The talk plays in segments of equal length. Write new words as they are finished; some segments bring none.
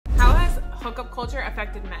hookup culture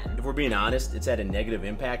affected men? If we're being honest, it's had a negative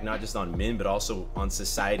impact, not just on men, but also on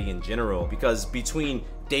society in general, because between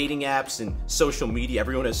dating apps and social media,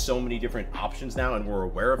 everyone has so many different options now, and we're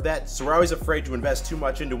aware of that. So we're always afraid to invest too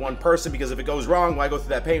much into one person, because if it goes wrong, why go through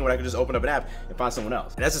that pain when I could just open up an app and find someone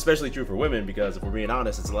else? And that's especially true for women, because if we're being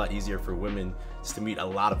honest, it's a lot easier for women to meet a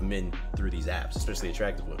lot of men through these apps, especially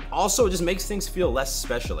attractive women. Also, it just makes things feel less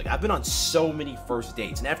special. Like, I've been on so many first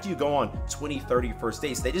dates, and after you go on 20, 30 first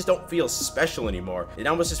dates, they just don't feel special anymore. It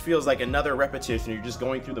almost just feels like another repetition. You're just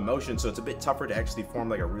going through the motions, so it's a bit tougher to actually form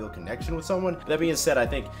like a real connection with someone. That being said, I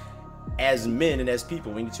think as men and as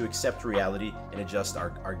people, we need to accept reality and adjust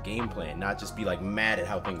our game plan, not just be like mad at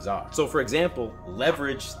how things are. So for example,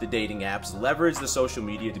 leverage the dating apps, leverage the social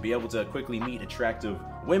media to be able to quickly meet attractive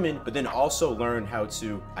women, but then also learn how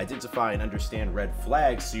to identify and understand red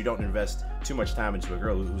flags so you don't invest too much time into a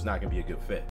girl who's not gonna be a good fit.